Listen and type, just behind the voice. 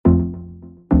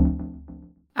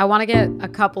I want to get a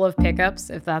couple of pickups,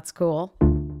 if that's cool.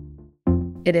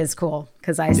 It is cool,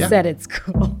 because I said it's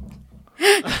cool.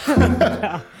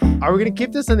 Are we going to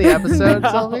keep this in the episode,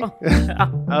 Sylvie?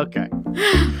 No. Okay.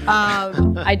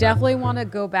 I definitely want to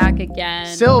go back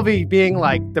again. Sylvie, being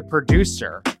like the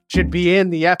producer, should be in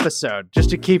the episode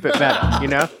just to keep it better, you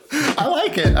know? I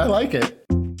like it. I like it.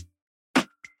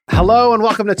 Hello and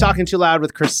welcome to Talking Too Loud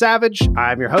with Chris Savage.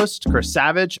 I'm your host, Chris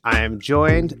Savage. I am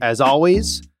joined, as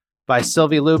always, by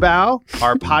Sylvie Lubau,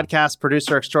 our podcast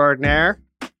producer extraordinaire,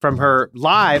 from her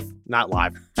not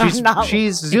live.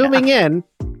 She's zooming in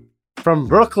from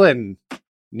Brooklyn,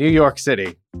 New York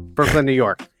City. Brooklyn, New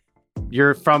York.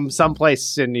 You're from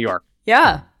someplace in New York.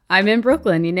 Yeah, I'm in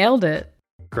Brooklyn. You nailed it.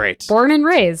 Great. Born and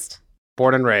raised.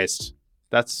 Born and raised.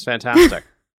 That's fantastic.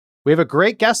 We have a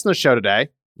great guest on the show today,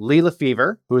 Lee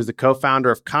LeFever, who is the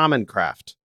co-founder of Common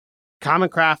Craft. Common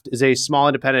Craft is a small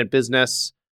independent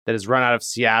business that is run out of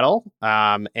Seattle,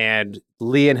 and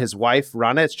Lee and his wife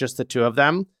run it. It's just the two of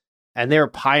them, and they're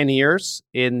pioneers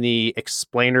in the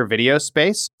explainer video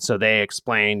space. So they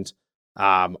explained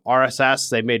RSS.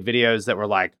 They made videos that were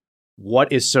like,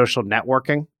 what is social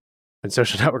networking? And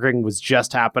social networking was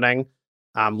just happening.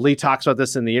 Lee talks about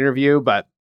this in the interview, but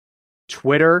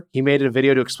Twitter, he made a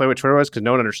video to explain what Twitter was because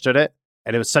no one understood it.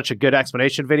 And it was such a good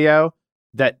explanation video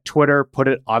that Twitter put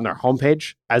it on their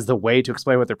homepage as the way to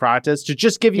explain what their product is, to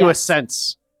just give you a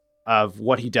sense of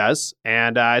what he does.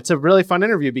 And it's a really fun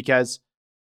interview because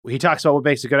he talks about what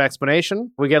makes a good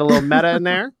explanation. We get a little meta in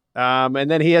there. And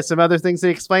then he has some other things that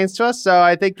he explains to us. So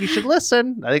I think you should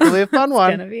listen. I think it'll be a fun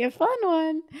one. It's going to be a fun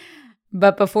one.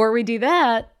 But before we do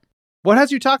that. What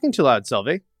has you talking too loud,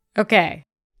 Sylvie? Okay.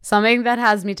 Something that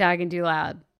has me talking too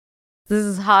loud. This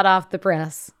is hot off the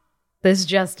press. This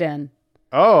just in.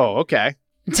 Oh, okay.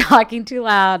 Talking too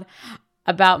loud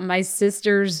about my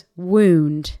sister's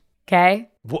wound. Okay?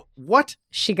 What?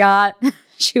 She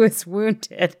was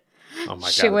wounded. Oh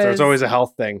my God. There's always a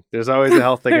health thing. There's always a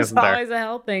health thing, isn't there? There's always a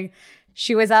health thing.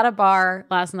 She was at a bar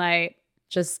last night,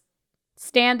 just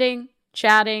standing,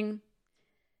 chatting.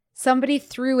 Somebody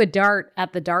threw a dart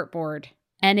at the dartboard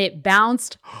and it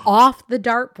bounced off the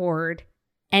dartboard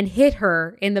and hit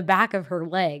her in the back of her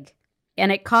leg.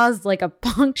 And it caused like a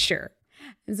puncture.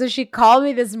 And so she called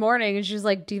me this morning and she was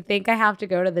like, do you think I have to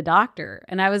go to the doctor?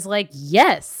 And I was like,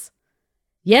 yes.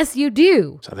 Yes, you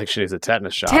do. So I think she needs a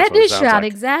tetanus shot. Tetanus shot,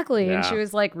 like. Exactly. Yeah. And she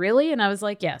was like, really? And I was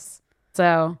like, yes.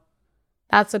 So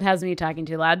that's what has me talking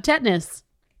too loud. Tetanus.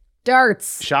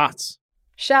 Darts. Shots.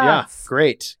 Yeah,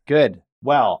 great. Good.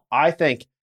 Well, I think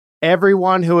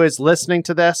everyone who is listening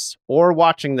to this or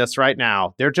watching this right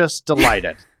now, they're just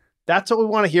delighted. That's what we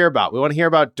want to hear about. We want to hear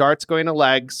about darts going to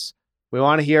legs. We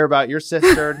want to hear about your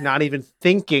sister not even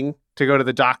thinking to go to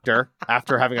the doctor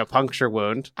after having a puncture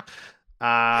wound.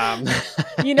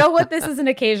 You know what this is an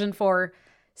occasion for?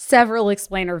 Several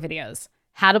explainer videos.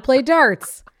 How to play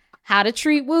darts. How to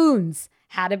treat wounds.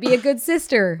 How to be a good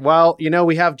sister. Well,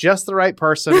 we have just the right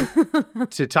person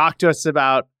to talk to us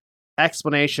about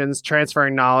explanations,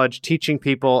 transferring knowledge, teaching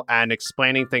people, and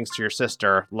explaining things to your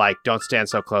sister, like don't stand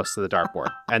so close to the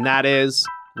dartboard. And that is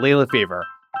Lee LeFever.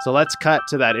 So let's cut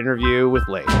to that interview with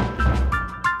Lee.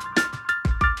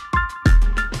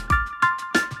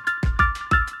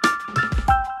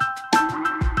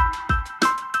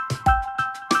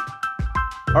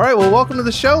 All right, well, welcome to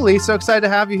the show, Lee. So excited to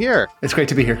have you here. It's great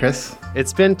to be here, Chris.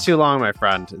 It's been too long, my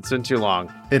friend. It's been too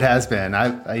long. It has been.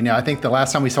 I think the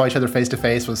last time we saw each other face to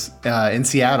face was in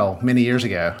Seattle many years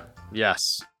ago.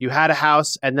 Yes. You had a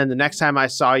house, and then the next time I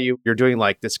saw you, you're doing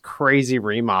like this crazy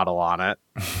remodel on it.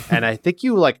 And I think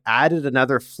you like added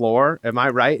another floor. Am I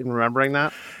right in remembering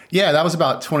that? Yeah, that was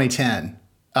about 2010.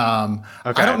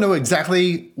 Okay. I don't know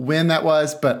exactly when that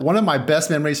was, but one of my best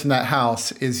memories from that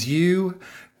house is you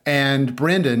and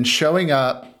Brendan showing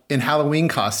up in Halloween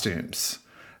costumes.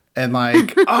 And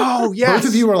like, oh, yes. Both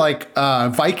of you were like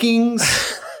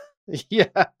Vikings. Yeah.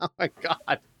 Oh, my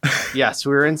God. Yes,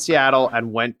 we were in Seattle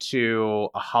and went to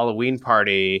a Halloween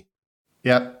party.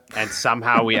 Yep. And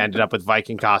somehow we ended up with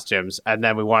Viking costumes. And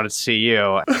then we wanted to see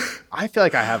you. I feel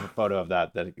like I have a photo of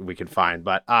that we can find.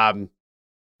 But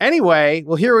anyway,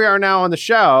 well, here we are now on the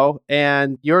show.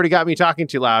 And you already got me talking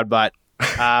too loud. But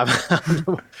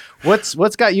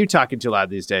what's got you talking too loud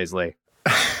these days, Lee?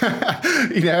 I've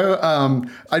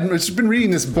just been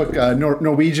reading this book,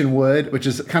 Norwegian Wood, which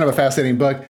is kind of a fascinating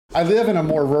book. I live in a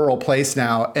more rural place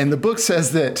now, and the book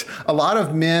says that a lot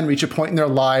of men reach a point in their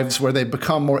lives where they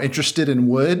become more interested in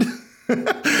wood. And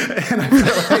I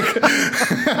feel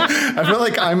like I feel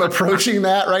like I'm approaching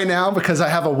that right now because I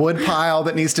have a wood pile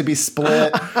that needs to be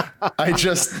split. I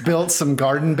just built some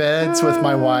garden beds with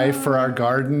my wife for our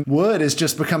garden. Wood is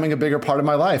just becoming a bigger part of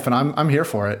my life, and I'm here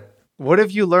for it. What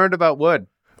have you learned about wood?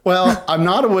 Well, I'm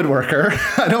not a woodworker.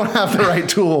 I don't have the right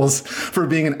tools for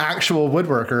being an actual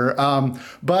woodworker.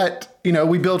 But,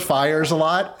 we build fires a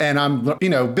lot. And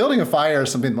building a fire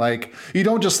is something like, you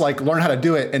don't just like learn how to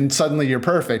do it and suddenly you're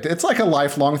perfect. It's like a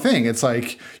lifelong thing. It's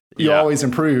like you always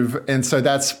improve. And so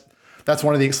that's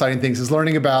one of the exciting things is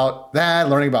learning about that,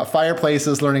 learning about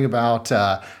fireplaces, learning about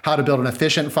how to build an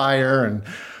efficient fire. And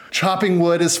chopping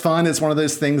wood is fun. It's one of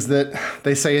those things that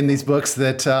they say in these books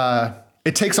that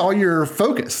it takes all your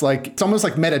focus. Like it's almost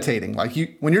like meditating. Like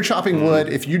when you're chopping wood,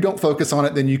 if you don't focus on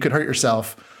it, then you could hurt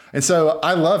yourself. And so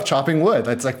I love chopping wood.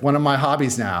 That's like one of my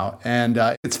hobbies now. And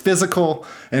it's physical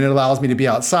and it allows me to be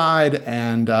outside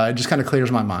and it just kind of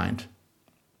clears my mind.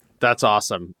 That's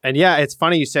awesome. And yeah, it's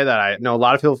funny you say that. I know a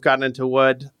lot of people have gotten into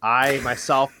wood. I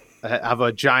myself have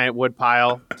a giant wood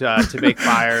pile to make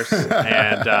fires.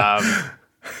 And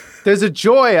there's a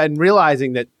joy in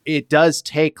realizing that it does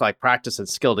take like practice and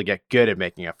skill to get good at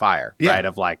making a fire, right?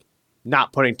 Of like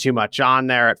not putting too much on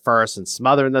there at first and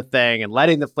smothering the thing and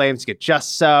letting the flames get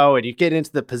just so, and you get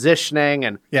into the positioning.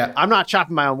 And I'm not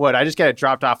chopping my own wood. I just get it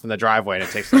dropped off in the driveway and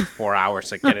it takes like 4 hours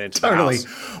to get it into the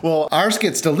house. Well, ours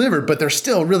gets delivered, but they're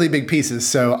still really big pieces.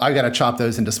 So I got to chop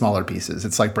those into smaller pieces.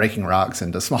 It's like breaking rocks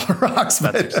into smaller rocks.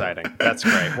 That's exciting. That's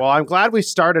great. Well, I'm glad we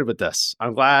started with this.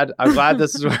 I'm glad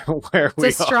this is where we are.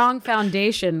 It's a strong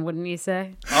foundation, wouldn't you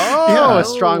say? A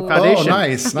strong foundation. Oh,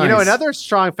 nice. Another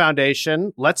strong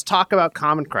foundation. Let's talk about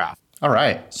Common Craft. All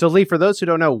right. So Lee, for those who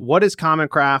don't know, what is Common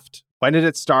Craft? When did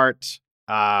it start?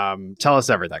 Tell us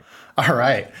everything. All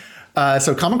right.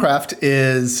 So Common Craft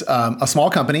is a small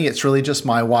company. It's really just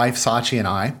my wife, Sachi, and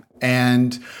I.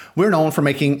 And we're known for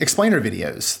making explainer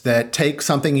videos that take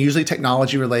something usually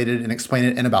technology related and explain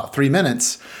it in about 3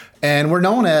 minutes. And we're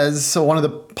known as one of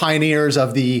the pioneers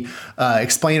of the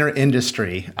explainer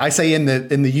industry. I say in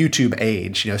the YouTube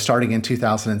age, starting in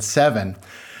 2007.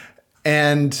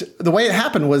 And the way it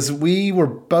happened was we were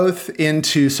both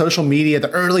into social media,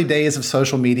 the early days of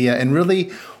social media, and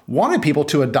really wanted people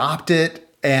to adopt it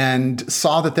and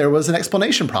saw that there was an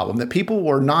explanation problem, that people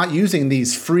were not using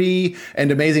these free and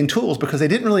amazing tools because they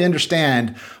didn't really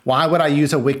understand, why would I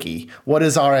use a wiki? What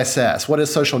is RSS? What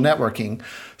is social networking?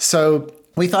 So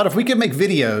we thought if we could make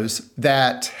videos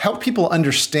that help people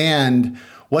understand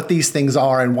what these things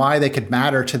are and why they could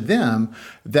matter to them,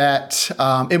 that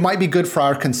it might be good for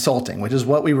our consulting, which is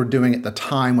what we were doing at the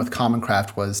time with Common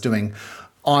Craft, was doing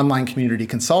online community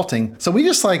consulting. So we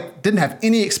just didn't have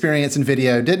any experience in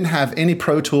video, didn't have any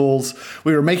pro tools.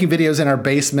 We were making videos in our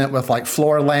basement with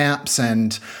floor lamps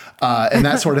and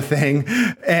that sort of thing.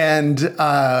 And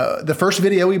the first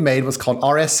video we made was called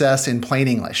RSS in Plain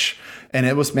English. And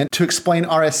it was meant to explain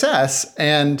RSS.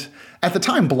 And at the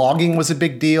time, blogging was a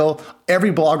big deal.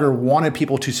 Every blogger wanted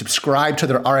people to subscribe to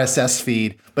their RSS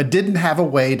feed, but didn't have a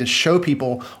way to show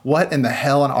people what in the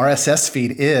hell an RSS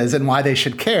feed is and why they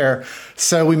should care.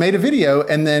 So we made a video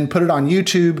and then put it on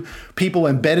YouTube. People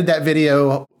embedded that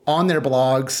video on their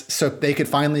blogs so they could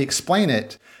finally explain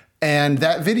it. And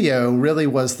that video really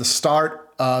was the start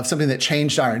of something that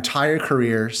changed our entire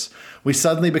careers. We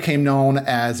suddenly became known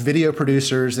as video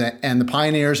producers and the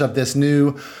pioneers of this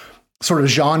new sort of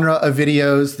genre of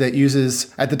videos that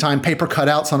uses, at the time, paper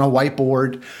cutouts on a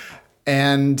whiteboard.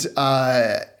 And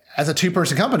as a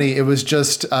two-person company, it was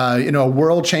just a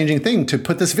world-changing thing to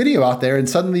put this video out there and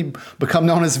suddenly become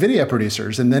known as video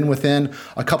producers. And then within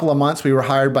a couple of months, we were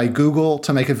hired by Google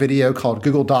to make a video called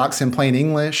Google Docs in Plain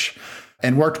English,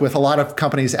 and worked with a lot of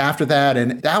companies after that.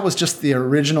 And that was just the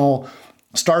original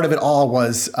start of it all,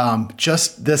 was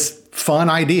just this fun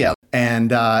idea.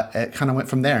 And it kind of went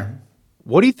from there.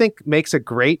 What do you think makes a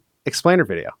great explainer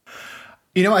video?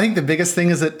 I think the biggest thing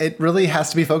is that it really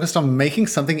has to be focused on making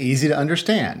something easy to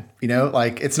understand.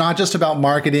 It's not just about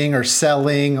marketing or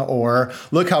selling or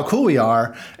look how cool we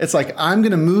are. It's I'm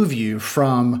going to move you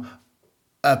from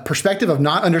a perspective of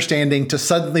not understanding to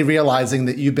suddenly realizing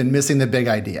that you've been missing the big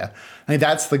idea. I think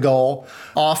that's the goal.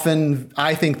 Often,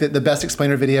 I think that the best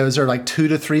explainer videos are 2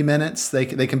 to 3 minutes. They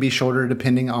can be shorter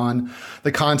depending on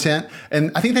the content. And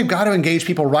I think they've got to engage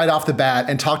people right off the bat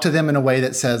and talk to them in a way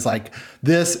that says,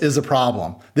 this is a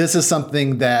problem. This is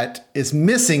something that is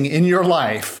missing in your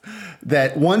life,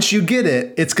 that once you get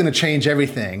it, it's going to change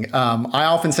everything. I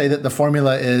often say that the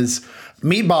formula is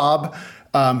meet Bob.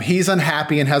 He's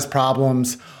unhappy and has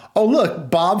problems. Oh, look,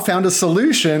 Bob found a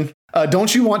solution.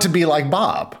 Don't you want to be like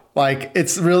Bob? Like,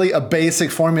 it's really a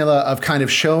basic formula of kind of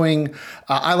showing,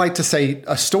 I like to say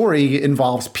a story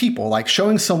involves people, like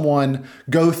showing someone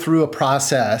go through a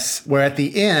process where at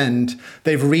the end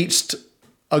they've reached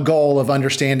a goal of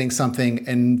understanding something.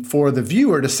 And for the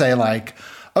viewer to say like,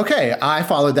 okay, I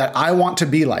followed that. I want to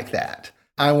be like that.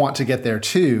 I want to get there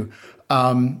too.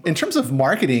 In terms of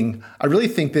marketing, I really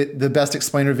think that the best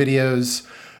explainer videos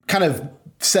kind of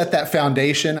set that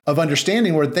foundation of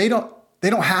understanding where they don't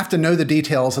have to know the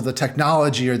details of the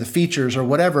technology or the features or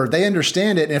whatever. They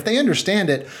understand it. And if they understand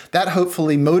it, that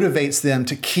hopefully motivates them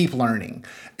to keep learning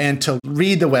and to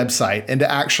read the website and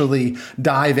to actually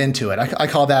dive into it. I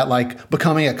call that like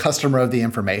becoming a customer of the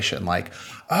information. Like,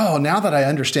 oh, now that I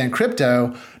understand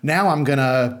crypto, now I'm going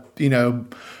to,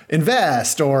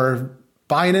 invest or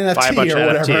buy an NFT buy a bunch or of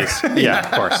whatever. NFTs. Yeah,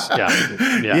 of course.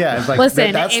 Yeah. Yeah. It's like,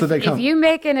 listen, that's the big if you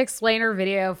make an explainer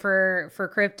video for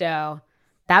crypto,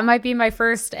 that might be my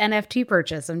first NFT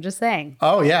purchase. I'm just saying.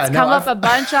 Oh, yeah. It's come up a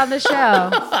bunch on the show.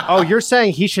 Oh, you're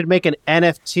saying he should make an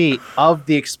NFT of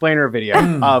the explainer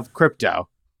video of crypto,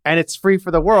 and it's free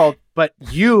for the world, but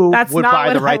you would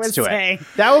buy the rights to it.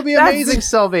 That would be amazing,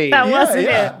 Sylvie. That wasn't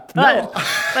it.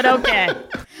 But okay.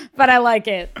 But I like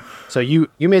it. So you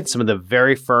made some of the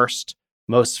very first,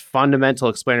 most fundamental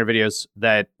explainer videos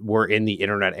that were in the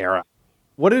internet era.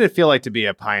 What did it feel like to be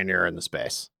a pioneer in the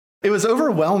space? It was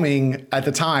overwhelming at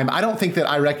the time. I don't think that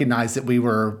I recognized that we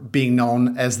were being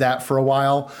known as that for a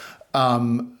while.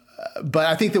 But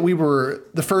I think that we were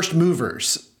the first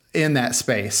movers in that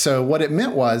space. So what it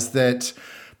meant was that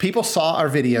people saw our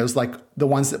videos, like the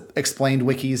ones that explained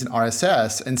wikis and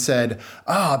RSS, and said,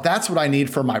 oh, that's what I need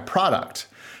for my product.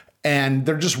 And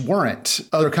there just weren't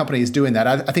other companies doing that.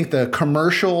 I think the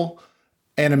commercial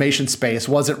animation space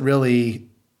wasn't really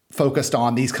focused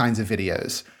on these kinds of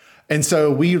videos. And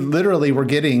so we literally were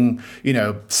getting,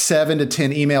 7 to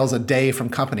 10 emails a day from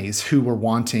companies who were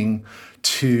wanting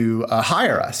to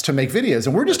hire us to make videos.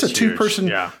 And we're just a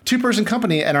two-person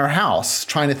company in our house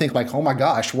trying to think like, oh my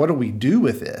gosh, what do we do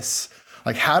with this?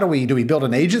 Like, do we build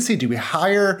an agency? Do we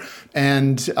hire?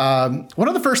 And one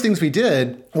of the first things we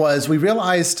did was we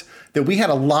realized that we had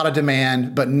a lot of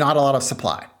demand, but not a lot of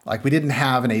supply. Like, we didn't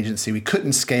have an agency. We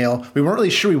couldn't scale. We weren't really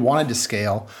sure we wanted to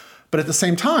scale. But at the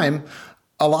same time,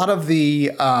 a lot of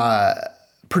the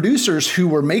producers who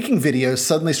were making videos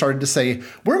suddenly started to say,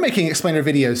 we're making explainer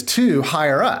videos too,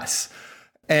 hire us.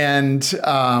 And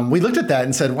we looked at that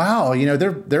and said, wow,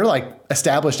 they're like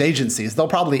established agencies. They'll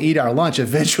probably eat our lunch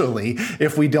eventually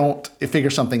if we don't figure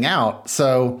something out.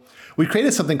 So we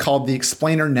created something called the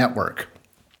Explainer Network.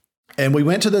 And we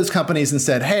went to those companies and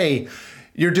said, hey,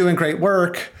 you're doing great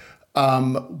work.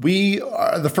 We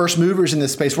are the first movers in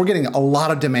this space. We're getting a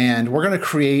lot of demand. We're going to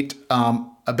create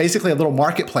basically a little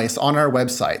marketplace on our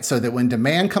website so that when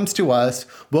demand comes to us,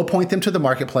 we'll point them to the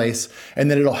marketplace and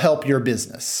then it'll help your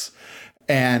business.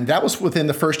 And that was within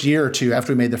the first year or two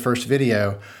after we made the first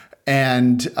video.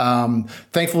 And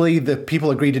thankfully, the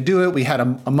people agreed to do it. We had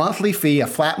a monthly fee, a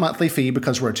flat monthly fee,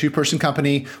 because we're a two-person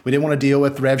company. We didn't want to deal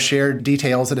with rev share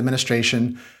details and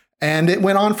administration. And it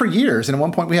went on for years. And at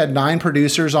one point, we had 9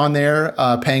 producers on there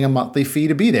paying a monthly fee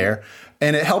to be there.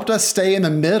 And it helped us stay in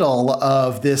the middle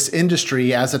of this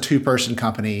industry as a two-person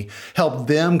company, helped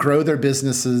them grow their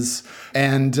businesses.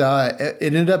 And it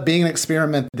ended up being an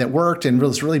experiment that worked and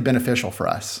was really beneficial for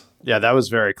us. Yeah, that was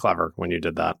very clever when you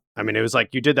did that. I mean, it was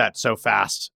like you did that so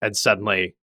fast and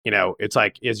suddenly, it's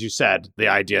like, as you said, the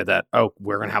idea that, oh,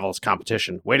 we're going to have all this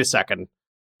competition. Wait a second.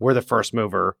 We're the first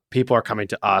mover. People are coming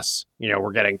to us.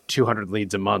 We're getting 200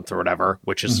 leads a month or whatever,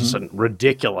 which is just a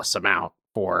ridiculous amount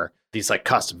for these like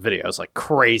custom videos, like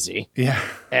crazy. Yeah.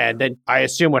 And then I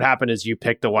assume what happened is you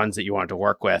picked the ones that you wanted to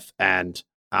work with and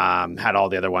had all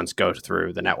the other ones go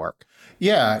through the network.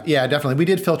 Yeah, definitely. We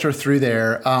did filter through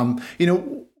there.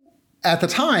 At the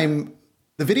time,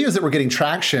 the videos that were getting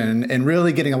traction and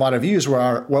really getting a lot of views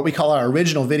were what we call our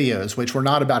original videos, which were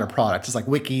not about a product. It's like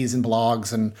wikis and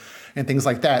blogs and things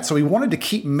like that. So we wanted to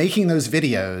keep making those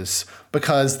videos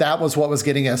because that was what was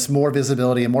getting us more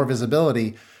visibility and more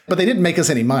visibility. But they didn't make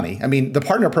us any money. I mean, the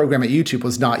partner program at YouTube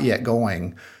was not yet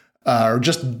going, or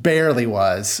just barely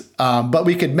was. But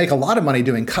we could make a lot of money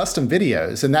doing custom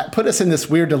videos. And that put us in this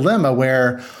weird dilemma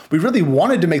where we really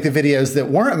wanted to make the videos that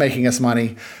weren't making us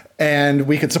money. And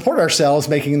we could support ourselves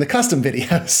making the custom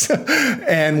videos.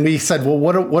 And we said, well,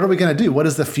 what are we going to do? What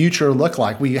does the future look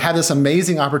like? We have this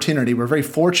amazing opportunity. We're very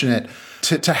fortunate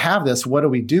to have this. What do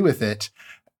we do with it?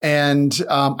 And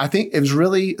I think it was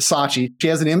really Sachi. She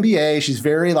has an MBA. She's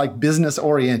very like business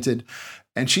oriented.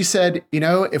 And she said,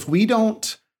 if we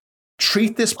don't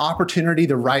treat this opportunity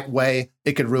the right way,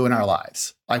 it could ruin our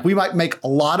lives. Like we might make a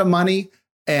lot of money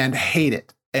and hate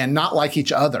it and not like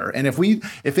each other. And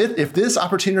if this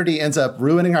opportunity ends up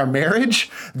ruining our marriage,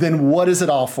 then what is it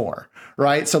all for?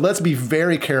 Right? So let's be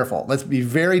very careful. Let's be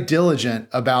very diligent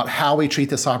about how we treat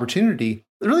this opportunity.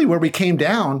 Really where we came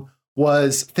down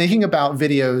was thinking about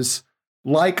videos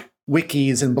like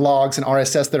wikis and blogs and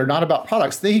RSS that are not about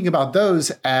products, thinking about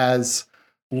those as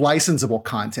licensable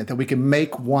content that we can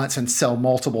make once and sell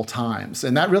multiple times.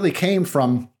 And that really came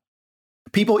from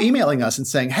people emailing us and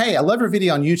saying, hey, I love your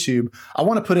video on YouTube. I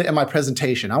want to put it in my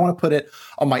presentation. I want to put it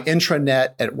on my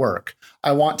intranet at work.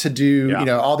 I want to do,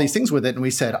 all these things with it. And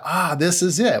we said, this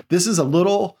is it. This is a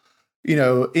little,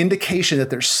 indication that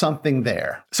there's something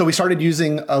there. So we started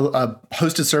using a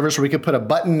hosted service where we could put a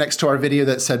button next to our video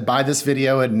that said, buy this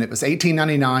video. And it was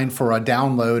 $18.99 for a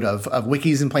download of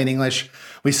wikis in plain English.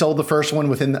 We sold the first one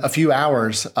within a few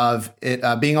hours of it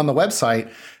being on the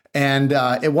website. And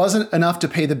it wasn't enough to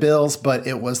pay the bills, but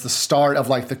it was the start of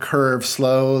like the curve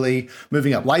slowly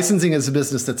moving up. Licensing is a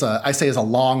business that's I say is a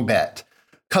long bet.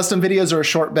 Custom videos are a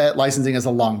short bet. Licensing is a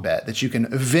long bet that you can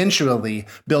eventually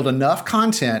build enough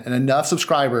content and enough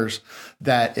subscribers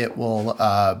that it will,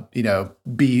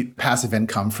 be passive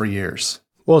income for years.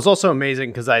 Well, it's also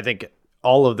amazing because I think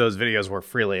all of those videos were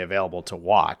freely available to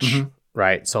watch,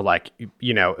 right? So like,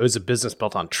 it was a business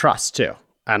built on trust too.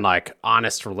 And like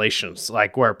honest relations,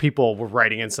 like where people were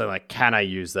writing in saying like, can I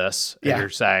use this? And you're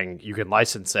saying you can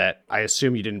license it. I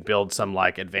assume you didn't build some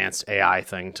like advanced AI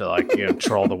thing to like,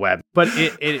 troll the web, but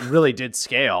it really did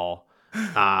scale.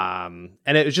 And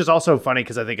it was just also funny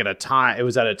because I think it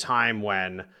was at a time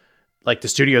when like the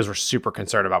studios were super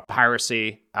concerned about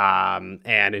piracy. And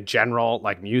in general,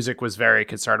 like music was very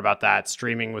concerned about that.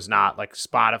 Streaming was not, like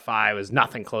Spotify was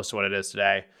nothing close to what it is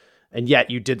today. And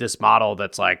yet you did this model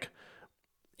that's like,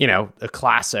 a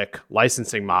classic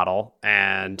licensing model,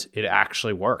 and it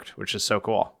actually worked, which is so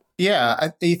cool. Yeah,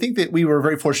 I think that we were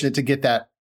very fortunate to get that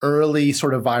early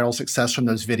sort of viral success from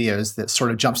those videos that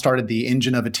sort of jump-started the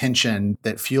engine of attention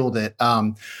that fueled it.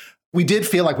 We did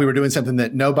feel like we were doing something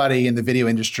that nobody in the video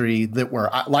industry that were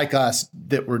like us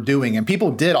that were doing. And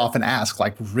people did often ask,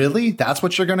 like, really? That's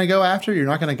what you're going to go after? You're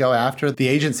not going to go after the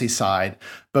agency side.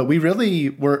 But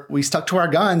we stuck to our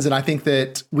guns. And I think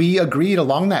that we agreed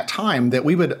along that time that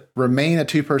we would remain a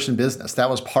two-person business. That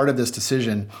was part of this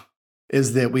decision,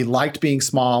 is that we liked being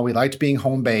small. We liked being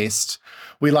home-based.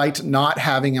 We liked not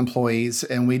having employees.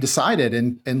 And we decided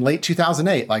in late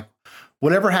 2008, like,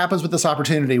 whatever happens with this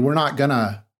opportunity, we're not going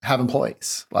to have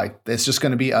employees. Like, it's just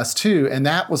going to be us two. And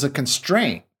that was a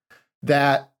constraint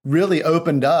that really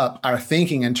opened up our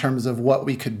thinking in terms of what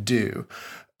we could do.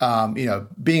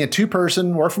 Being a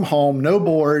two-person, work from home, no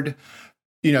board,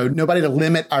 nobody to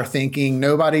limit our thinking,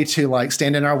 nobody to like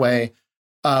stand in our way.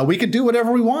 We could do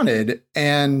whatever we wanted.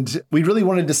 And we really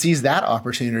wanted to seize that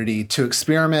opportunity to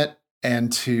experiment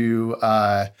and to,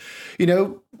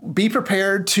 be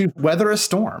prepared to weather a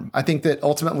storm. I think that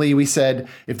ultimately we said,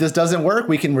 if this doesn't work,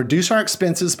 we can reduce our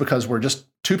expenses because we're just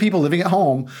two people living at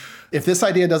home. If this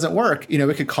idea doesn't work,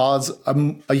 it could cause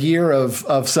a year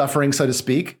of suffering, so to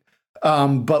speak.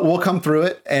 But we'll come through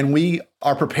it, and we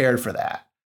are prepared for that.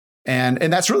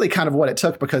 And that's really kind of what it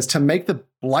took, because to make the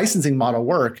licensing model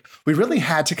work, we really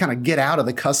had to kind of get out of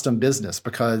the custom business,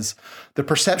 because the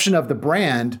perception of the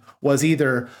brand was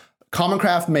either Common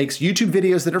Craft makes YouTube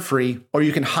videos that are free, or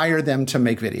you can hire them to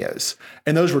make videos.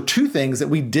 And those were two things that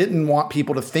we didn't want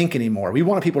people to think anymore. We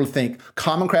wanted people to think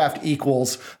Common Craft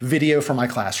equals video for my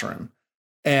classroom.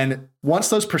 And once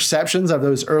those perceptions of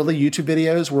those early YouTube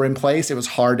videos were in place, it was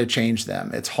hard to change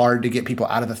them. It's hard to get people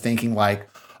out of the thinking like,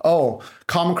 oh,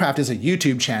 Common Craft is a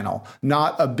YouTube channel,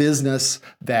 not a business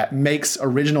that makes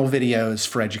original videos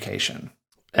for education.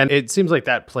 And it seems like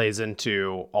that plays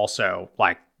into also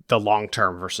like the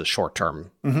long-term versus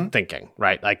short-term thinking,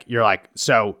 right? Like you're like,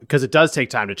 so, because it does take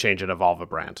time to change and evolve a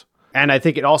brand. And I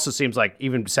think it also seems like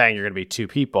even saying you're going to be two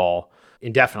people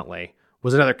indefinitely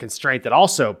was another constraint that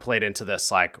also played into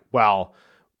this. Like, well,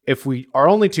 if we are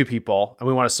only two people and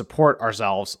we want to support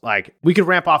ourselves, like we could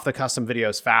ramp off the custom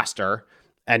videos faster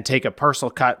and take a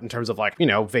personal cut in terms of like,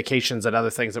 vacations and other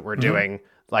things that we're doing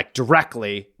like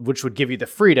directly, which would give you the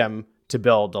freedom to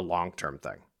build a long-term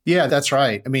thing. Yeah, that's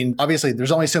right. I mean, obviously,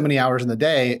 there's only so many hours in the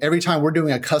day. Every time we're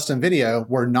doing a custom video,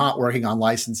 we're not working on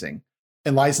licensing.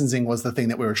 And licensing was the thing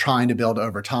that we were trying to build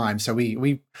over time. So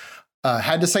we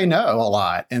had to say no a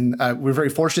lot. And we're very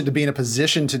fortunate to be in a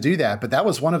position to do that. But that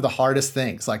was one of the hardest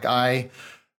things. Like, I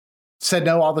said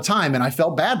no all the time. And I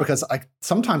felt bad because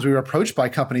sometimes we were approached by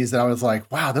companies that I was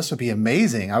like, wow, this would be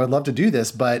amazing. I would love to do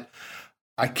this, but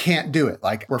I can't do it.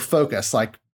 Like, we're focused.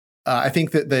 Like, I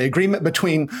think that the agreement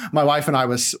between my wife and I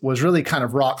was really kind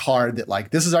of rock hard that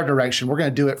like, this is our direction. We're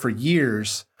going to do it for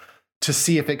years to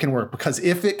see if it can work. Because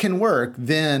if it can work,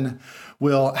 then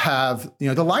we'll have,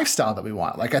 the lifestyle that we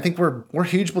want. Like, I think we're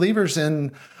huge believers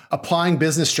in applying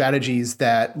business strategies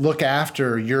that look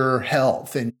after your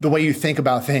health and the way you think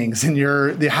about things and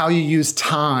how you use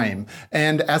time.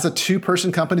 And as a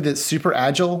 2-person company that's super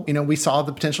agile, we saw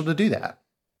the potential to do that.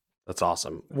 That's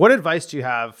awesome. What advice do you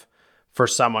have for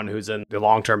someone who's in the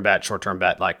long-term bet, short-term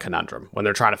bet, like conundrum when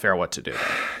they're trying to figure out what to do?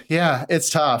 Yeah, it's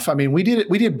tough. I mean, we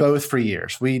did both for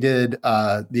years. We did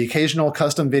the occasional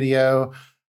custom video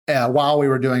while we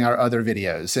were doing our other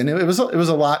videos. And it was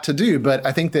a lot to do, but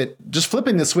I think that just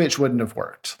flipping the switch wouldn't have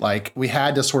worked. Like, we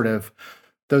had to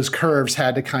those curves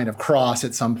had to kind of cross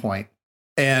at some point.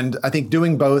 And I think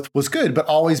doing both was good, but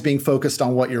always being focused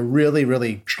on what you're really,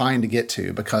 really trying to get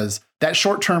to, because that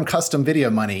short-term custom video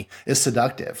money is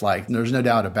seductive. Like, there's no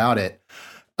doubt about it.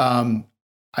 I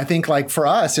think, like, for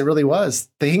us, it really was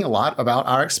thinking a lot about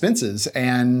our expenses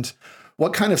and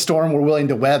what kind of storm we're willing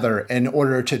to weather in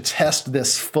order to test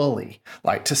this fully,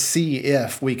 like to see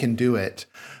if we can do it.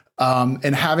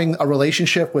 And having a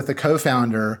relationship with the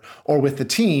co-founder or with the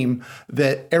team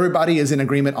that everybody is in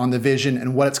agreement on the vision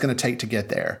and what it's going to take to get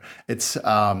there. It's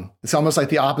almost like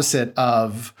the opposite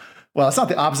of, well, it's not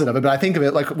the opposite of it, but I think of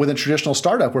it like with a traditional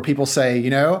startup where people say,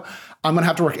 I'm going to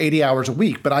have to work 80 hours a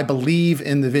week, but I believe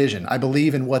in the vision. I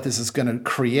believe in what this is going to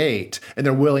create, and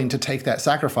they're willing to take that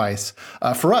sacrifice.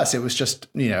 For us, it was just,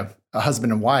 a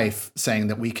husband and wife saying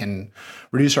that we can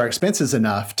reduce our expenses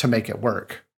enough to make it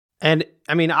work. And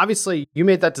I mean, obviously, you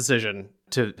made that decision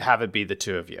to have it be the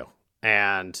two of you,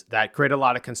 and that created a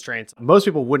lot of constraints. Most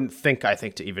people wouldn't think, I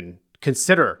think, to even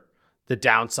consider the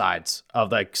downsides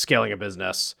of like scaling a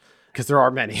business, because there are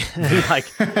many,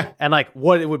 and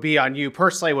what it would be on you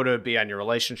personally, what it would be on your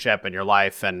relationship and your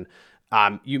life. And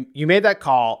you made that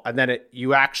call, and then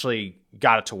you actually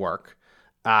got it to work.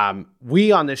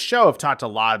 We on this show have talked a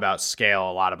lot about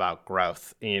scale, a lot about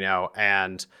growth,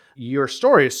 and your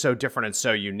story is so different and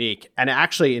so unique. And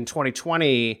actually in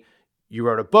 2020, you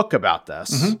wrote a book about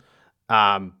this,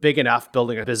 Big Enough,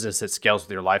 Building a Business That Scales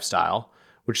with Your Lifestyle,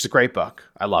 which is a great book.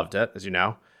 I loved it, as you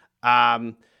know.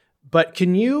 But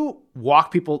can you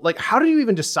walk people, like, how did you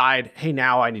even decide, hey,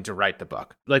 now I need to write the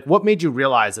book? Like, what made you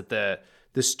realize that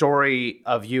the story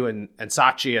of you and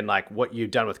Saatchi and like what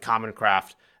you've done with Common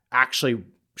Craft actually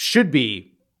should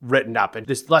be written up and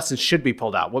this lesson should be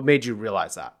pulled out? What made you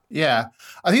realize that? Yeah,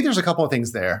 I think there's a couple of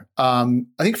things there. I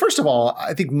think first of all,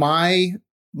 I think my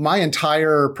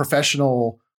entire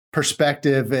professional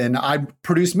perspective, and I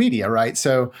produce media, right?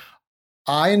 So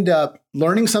I end up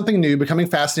learning something new, becoming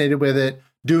fascinated with it,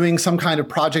 doing some kind of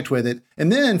project with it,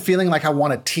 and then feeling like I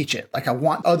want to teach it. Like I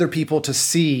want other people to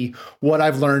see what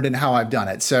I've learned and how I've done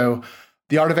it. So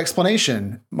The Art of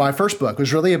Explanation, my first book,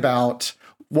 was really about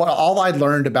all I'd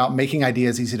learned about making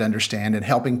ideas easy to understand and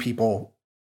helping people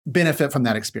benefit from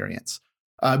that experience.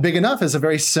 Big Enough is a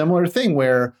very similar thing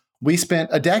where we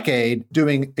spent a decade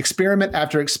doing experiment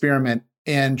after experiment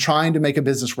and trying to make a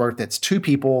business work that's 2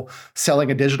 people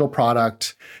selling a digital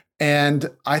product. And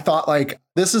I thought, like,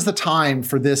 this is the time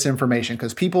for this information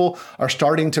because people are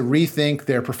starting to rethink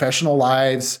their professional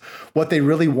lives, what they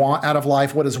really want out of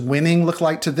life, what does winning look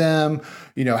like to them,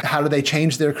 how do they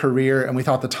change their career? And we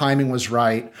thought the timing was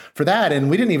right for that. And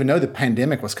we didn't even know the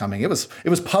pandemic was coming. It was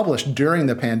published during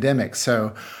the pandemic.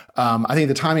 So I think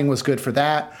the timing was good for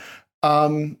that.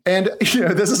 And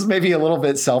this is maybe a little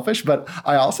bit selfish, but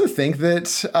I also think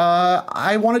that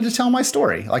I wanted to tell my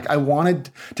story. Like I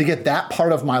wanted to get that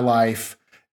part of my life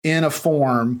in a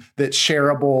form that's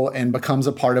shareable and becomes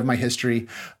a part of my history.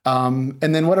 And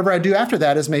then whatever I do after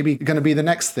that is maybe going to be the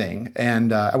next thing. And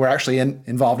we're actually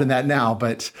involved in that now.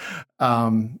 But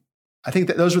I think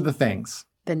that those are the things.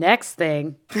 The next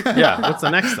thing. Yeah. What's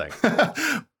the next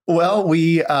thing? Well,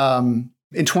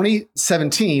 in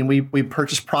 2017, we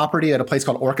purchased property at a place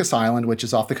called Orcas Island, which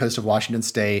is off the coast of Washington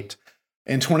State.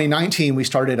 In 2019, we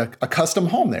started a custom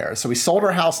home there. So we sold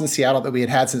our house in Seattle that we had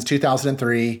had since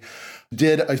 2003,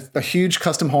 did a huge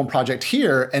custom home project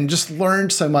here, and just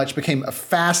learned so much, became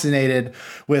fascinated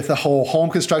with the whole home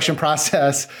construction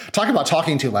process. Talk about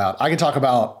talking too loud. I can talk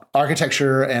about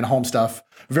architecture and home stuff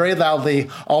very loudly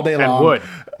all day long.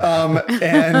 And would.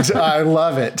 And I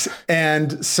love it.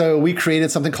 And so we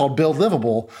created something called Build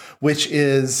Livable, which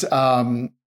is a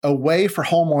way for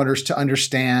homeowners to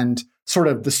understand sort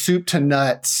of the soup to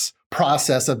nuts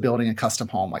process of building a custom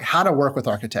home, like how to work with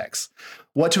architects,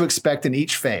 what to expect in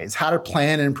each phase, how to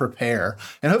plan and prepare.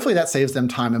 And hopefully that saves them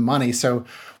time and money. So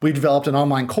we developed an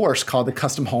online course called the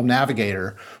Custom Home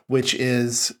Navigator, which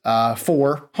is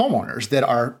for homeowners that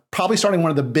are probably starting one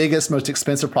of the biggest, most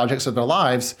expensive projects of their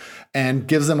lives, and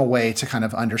gives them a way to kind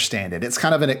of understand it. It's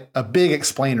kind of a big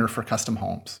explainer for custom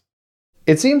homes.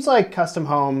 It seems like custom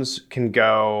homes can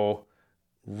go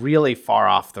really far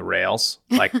off the rails,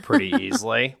 like pretty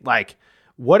easily. Like,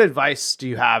 what advice do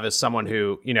you have as someone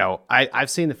who, I've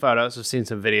seen the photos, I've seen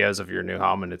some videos of your new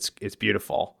home, and it's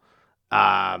beautiful.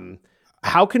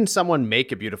 How can someone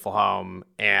make a beautiful home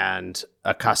and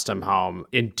a custom home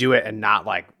and do it and not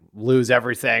like lose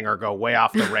everything or go way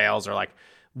off the rails, or like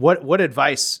what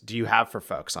advice do you have for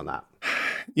folks on that?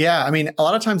 Yeah, I mean, a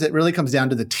lot of times it really comes down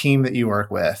to the team that you work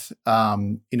with.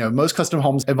 Most custom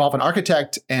homes involve an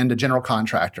architect and a general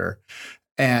contractor.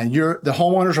 And the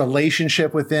homeowner's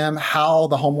relationship with them, how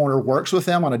the homeowner works with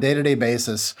them on a day-to-day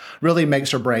basis, really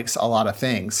makes or breaks a lot of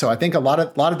things. So I think a lot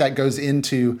of that goes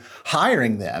into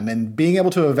hiring them and being able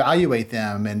to evaluate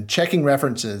them and checking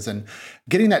references, and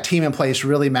getting that team in place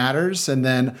really matters. And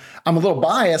then I'm a little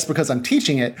biased because I'm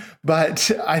teaching it, but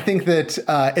I think that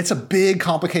it's a big,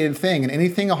 complicated thing, and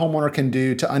anything a homeowner can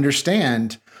do to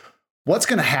understand what's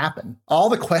going to happen, all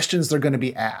the questions they're going to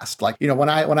be asked. Like, when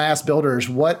I ask builders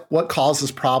what causes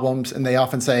problems, and they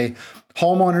often say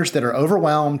homeowners that are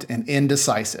overwhelmed and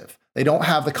indecisive. They don't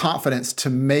have the confidence to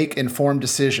make informed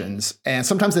decisions. And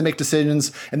sometimes they make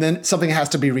decisions and then something has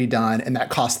to be redone, and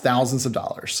that costs thousands of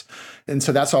dollars. And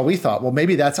so that's why we thought, well,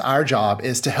 maybe that's our job,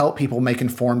 is to help people make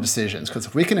informed decisions. Because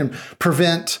if we can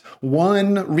prevent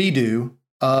one redo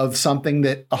of something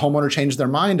that a homeowner changed their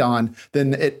mind on,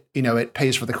 then it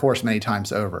pays for the course many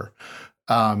times over.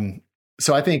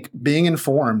 So I think being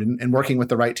informed and working with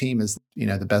the right team is,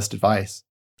 the best advice.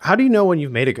 How do you know when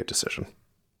you've made a good decision?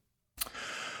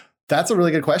 That's a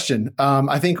really good question.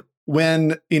 I think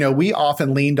when, we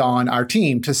often leaned on our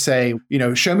team to say,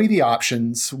 show me the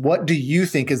options. What do you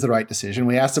think is the right decision?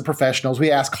 We asked the professionals,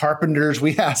 we asked carpenters,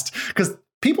 because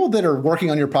people that are working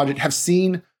on your project have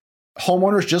seen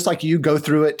homeowners just like you go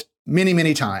through it many,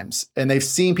 many times. And they've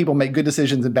seen people make good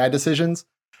decisions and bad decisions.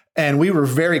 And we were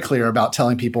very clear about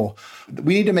telling people,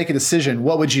 we need to make a decision.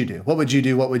 What would you do? What would you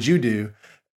do? What would you do?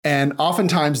 And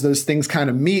oftentimes those things kind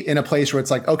of meet in a place where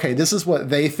it's like, okay, this is what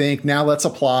they think. Now let's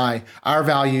apply our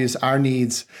values, our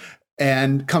needs,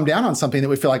 and come down on something that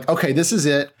we feel like, okay, this is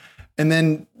it. And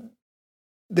then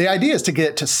the idea is to get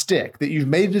it to stick, that you've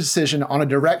made a decision on a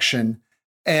direction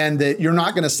and that you're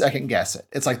not going to second guess it.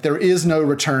 It's like there is no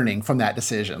returning from that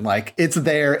decision. Like, it's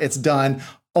there, it's done.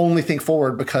 Only think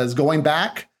forward, because going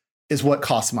back is what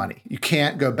costs money. You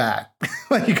can't go back.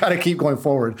 Like, you got to keep going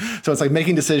forward. So it's like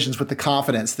making decisions with the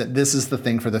confidence that this is the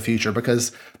thing for the future,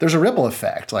 because there's a ripple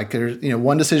effect. Like, there's,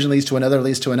 one decision leads to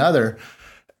another,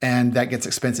 and that gets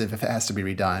expensive if it has to be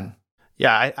redone.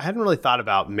 Yeah, I hadn't really thought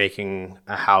about making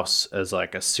a house as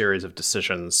like a series of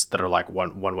decisions that are like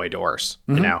one-way doors,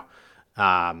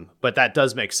 but that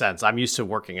does make sense. I'm used to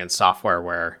working in software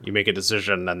where you make a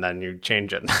decision and then you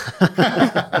change it.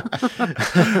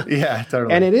 Yeah,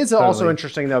 totally. And it is also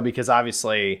interesting, though, because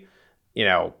obviously,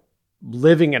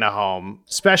 living in a home,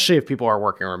 especially if people are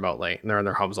working remotely and they're in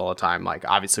their homes all the time, like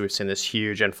obviously we've seen this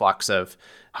huge influx of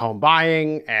home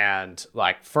buying and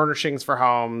like furnishings for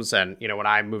homes. And, when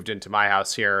I moved into my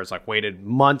house here, it was like waited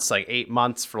months, like 8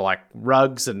 months for like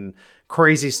rugs, and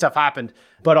crazy stuff happened.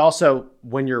 But also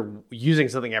when you're using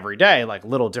something every day, like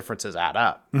little differences add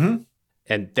up. Mm-hmm.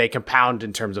 And they compound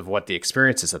in terms of what the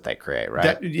experiences that they create,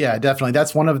 right? Yeah, definitely.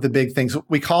 That's one of the big things.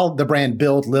 We call the brand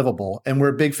Build Livable. And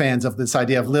we're big fans of this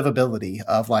idea of livability,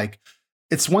 of like,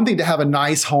 it's one thing to have a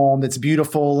nice home that's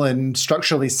beautiful and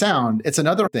structurally sound. It's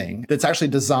another thing that's actually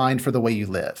designed for the way you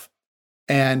live.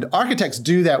 And architects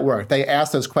do that work. They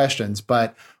ask those questions.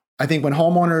 But I think when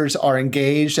homeowners are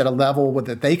engaged at a level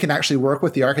that they can actually work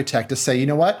with the architect to say, you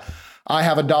know what, I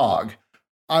have a dog.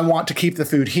 I want to keep the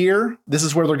food here. This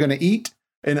is where they're going to eat.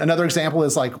 And another example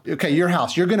is like, okay, your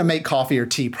house, you're going to make coffee or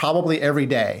tea probably every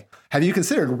day. Have you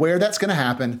considered where that's going to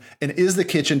happen? And is the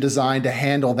kitchen designed to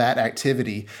handle that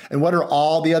activity? And what are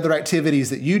all the other activities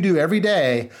that you do every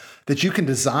day that you can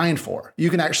design for?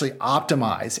 You can actually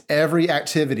optimize every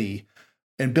activity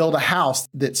and build a house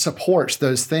that supports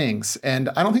those things. And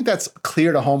I don't think that's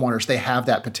clear to homeowners. They have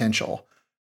that potential.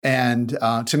 And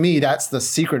to me, that's the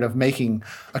secret of making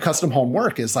a custom home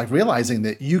work, is like realizing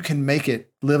that you can make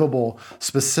it livable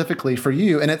specifically for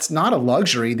you. And it's not a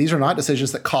luxury. These are not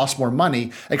decisions that cost more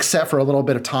money, except for a little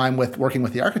bit of time with working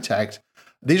with the architect.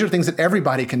 These are things that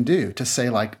everybody can do, to say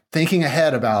like thinking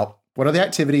ahead about What are the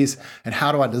activities and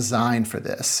how do I design for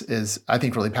this is, I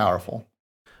think, really powerful.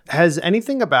 Has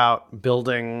anything about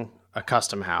building a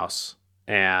custom house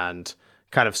and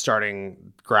kind of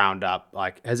starting ground up,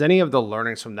 like, has any of the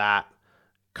learnings from that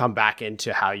come back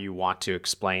into how you want to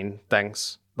explain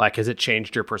things? Like, has it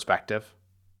changed your perspective?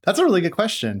 That's a really good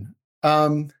question.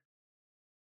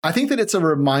 I think that it's a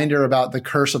reminder about the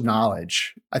curse of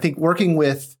knowledge. I think working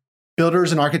with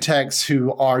builders and architects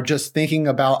who are just thinking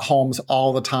about homes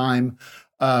all the time,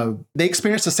 they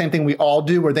experience the same thing we all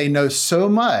do, where they know so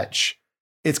much,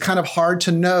 it's kind of hard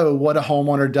to know what a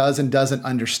homeowner does and doesn't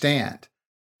understand.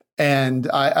 And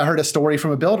I heard a story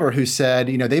from a builder who said,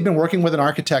 they've been working with an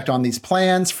architect on these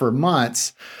plans for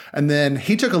months. And then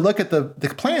he took a look at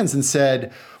the plans and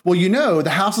said, well, the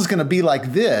house is going to be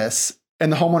like this.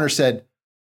 And the homeowner said,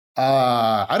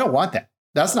 I don't want that.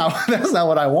 That's not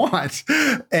what I want.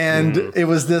 And it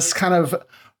was this kind of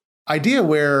idea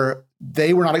where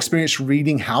they were not experienced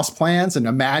reading house plans and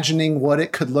imagining what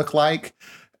it could look like.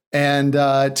 And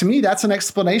to me, that's an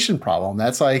explanation problem.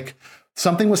 That's like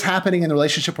something was happening in the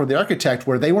relationship with the architect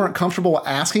where they weren't comfortable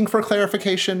asking for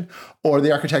clarification, or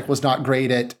the architect was not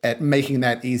great at making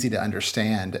that easy to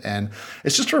understand. And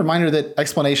it's just a reminder that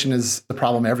explanation is the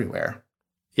problem everywhere.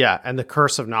 Yeah, and the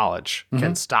curse of knowledge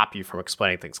can stop you from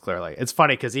explaining things clearly. It's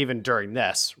funny because even during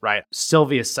this, right,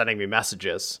 Sylvia's sending me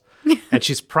messages and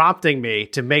she's prompting me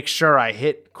to make sure I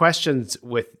hit questions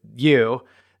with you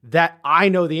that I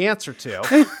know the answer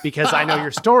to because I know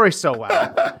your story so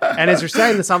well. And as you're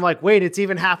saying this, I'm like, wait, it's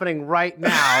even happening right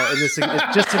now. And this,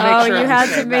 just to make sure. Oh, you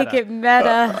had to make it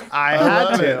meta. I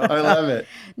had to. I love it.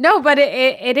 No, but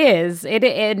it is.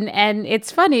 And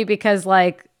it's funny because,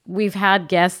 like, we've had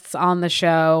guests on the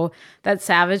show that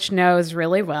Savage knows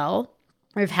really well.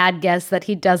 We've had guests that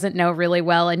he doesn't know really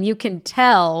well. And you can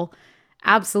tell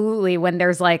absolutely when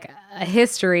there's like a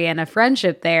history and a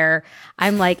friendship there.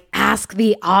 I'm like, ask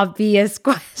the obvious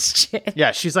question.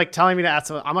 Yeah, she's like telling me to ask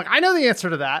something. I'm like, I know the answer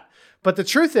to that. But the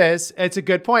truth is, it's a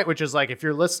good point, which is like, if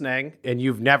you're listening and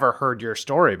you've never heard your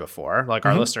story before, like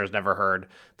our listeners never heard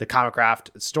the Common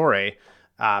Craft story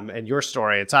and your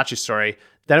story and Sachi's story,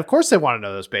 then of course they want to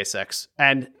know those basics.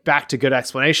 And back to good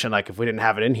explanation, like if we didn't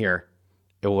have it in here,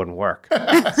 it wouldn't work.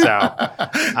 So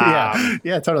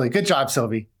yeah, totally. Good job,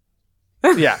 Sylvie.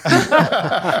 Yeah.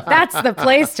 That's the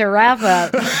place to wrap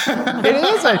up. It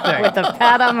is, I think. With a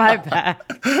pat on my back.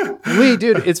 Lee,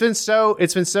 dude, it's been so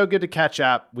good to catch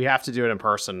up. We have to do it in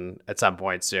person at some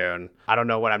point soon. I don't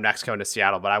know when I'm next coming to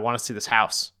Seattle, but I want to see this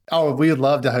house. Oh, we would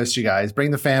love to host you guys. Bring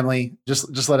the family.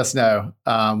 Just let us know.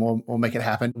 We'll make it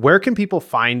happen. Where can people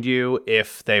find you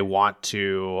if they want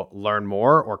to learn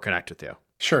more or connect with you?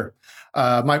 Sure.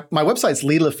 My website's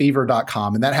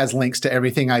leelefever.com, and that has links to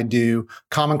everything I do.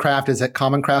 Common Craft is at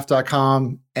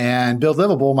commoncraft.com, and Build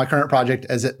Livable, my current project,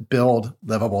 is at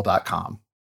buildlivable.com.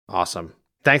 Awesome.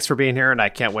 Thanks for being here, and I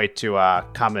can't wait to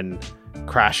come and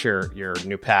crash your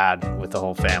new pad with the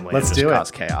whole family. Let's do it.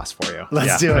 Cause chaos for you.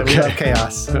 Let's do it. Okay. We love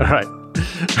chaos. All right.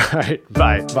 All right.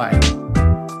 Bye. Bye.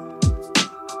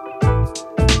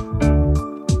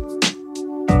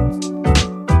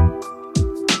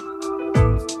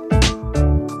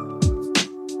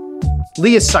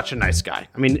 Lee is such a nice guy.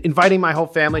 I mean, inviting my whole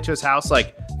family to his house,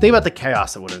 like, think about the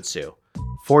chaos that would ensue.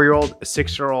 4-year-old, a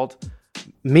 6-year-old.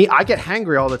 Me, I get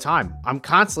hangry all the time. I'm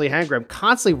constantly hangry. I'm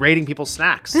constantly raiding people's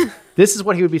snacks. This is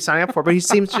what he would be signing up for, but he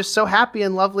seems just so happy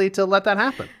and lovely to let that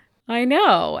happen. I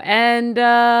know. And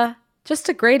just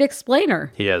a great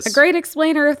explainer. He is. A great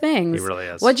explainer of things. He really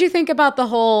is. What'd you think about the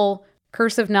whole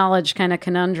curse of knowledge kind of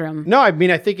conundrum? No, I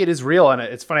mean, I think it is real. And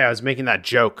it's funny. I was making that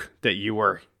joke that you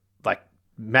were like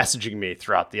messaging me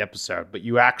throughout the episode, but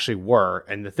you actually were.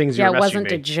 And the things you were messaging me. Yeah, it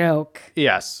wasn't a joke.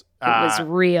 Yes. It was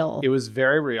real. It was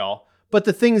very real. But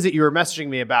the things that you were messaging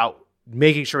me about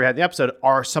making sure we had the episode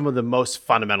are some of the most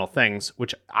fundamental things,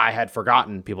 which I had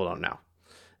forgotten people don't know.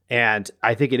 And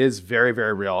I think it is very,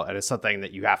 very real. And it's something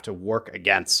that you have to work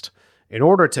against in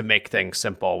order to make things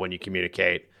simple when you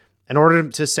communicate, in order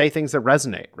to say things that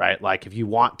resonate, right? Like if you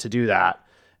want to do that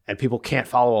and people can't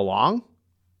follow along,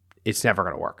 it's never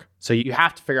going to work. So you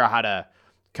have to figure out how to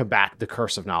combat the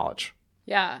curse of knowledge.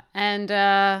 Yeah.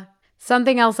 And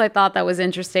something else I thought that was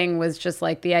interesting was just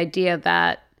like the idea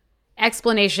that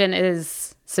explanation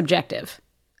is subjective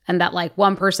and that like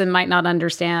one person might not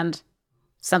understand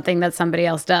something that somebody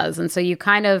else does. And so it's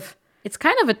kind of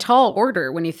a tall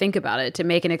order when you think about it to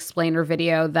make an explainer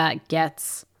video that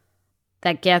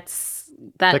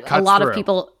a lot of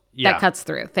people that cuts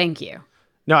through. Thank you.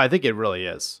 No, I think it really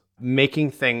is. Getting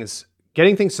things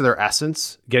to their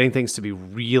essence, getting things to be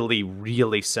really,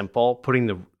 really simple, putting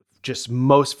the just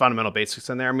most fundamental basics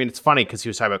in there. I mean, it's funny because he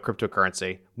was talking about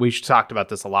cryptocurrency. We talked about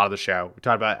this a lot of the show. We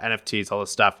talked about NFTs, all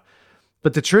this stuff.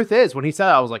 But the truth is, when he said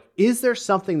that, I was like, is there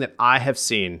something that I have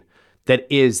seen that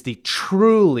is the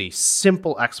truly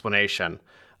simple explanation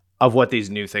of what these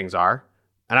new things are?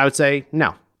 And I would say,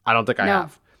 no, I don't think I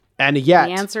have. And yet,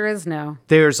 the answer is no.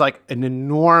 There's like an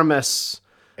enormous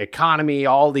economy,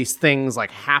 all these things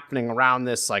like happening around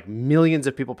this, like millions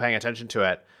of people paying attention to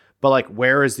it. But like,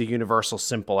 where is the universal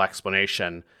simple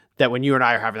explanation that when you and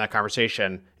I are having that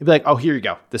conversation, it'd be like, oh, here you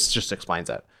go. This just explains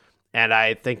it. And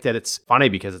I think that it's funny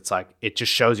because it's like, it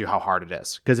just shows you how hard it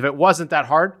is. Because if it wasn't that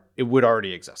hard, it would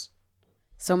already exist.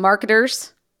 So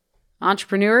marketers,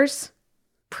 entrepreneurs,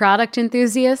 product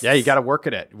enthusiasts. Yeah, you got to work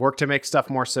at it. Work to make stuff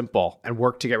more simple and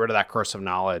work to get rid of that curse of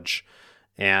knowledge.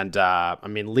 And I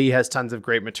mean, Lee has tons of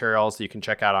great materials that you can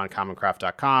check out on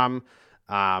commoncraft.com.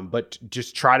 But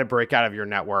just try to break out of your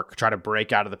network. Try to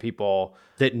break out of the people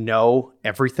that know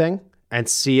everything and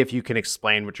see if you can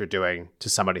explain what you're doing to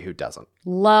somebody who doesn't.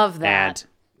 Love that. And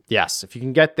yes, if you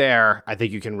can get there, I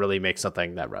think you can really make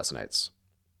something that resonates.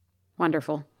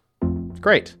 Wonderful.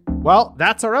 Great. Well,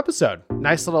 that's our episode.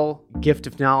 Nice little gift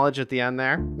of knowledge at the end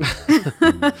there.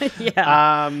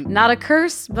 Yeah. Not a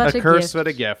curse, but a curse, gift. but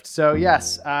a gift. So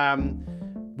yes,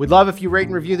 we'd love if you rate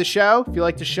and review the show. If you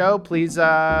like the show, please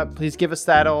give us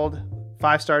that old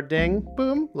 5-star ding.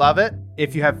 Boom. Love it.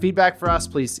 If you have feedback for us,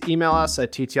 please email us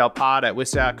at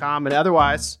ttlpod@wistia.com. And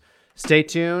otherwise, stay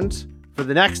tuned for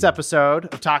the next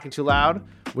episode of Talking Too Loud,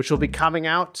 which will be coming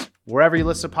out wherever you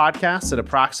listen to podcasts in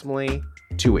approximately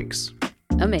 2 weeks.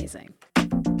 Amazing.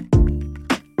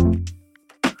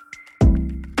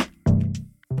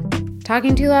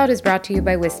 Talking Too Loud is brought to you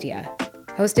by Wistia,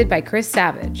 hosted by Chris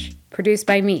Savage, produced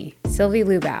by me, Sylvie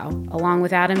Lubau, along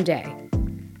with Adam Day.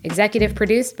 Executive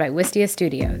produced by Wistia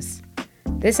Studios.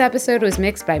 This episode was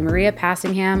mixed by Maria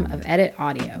Passingham of Edit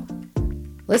Audio.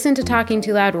 Listen to Talking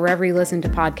Too Loud wherever you listen to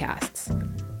podcasts.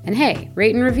 And hey,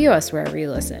 rate and review us wherever you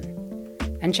listen.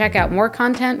 And check out more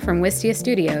content from Wistia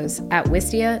Studios at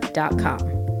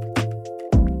wistia.com.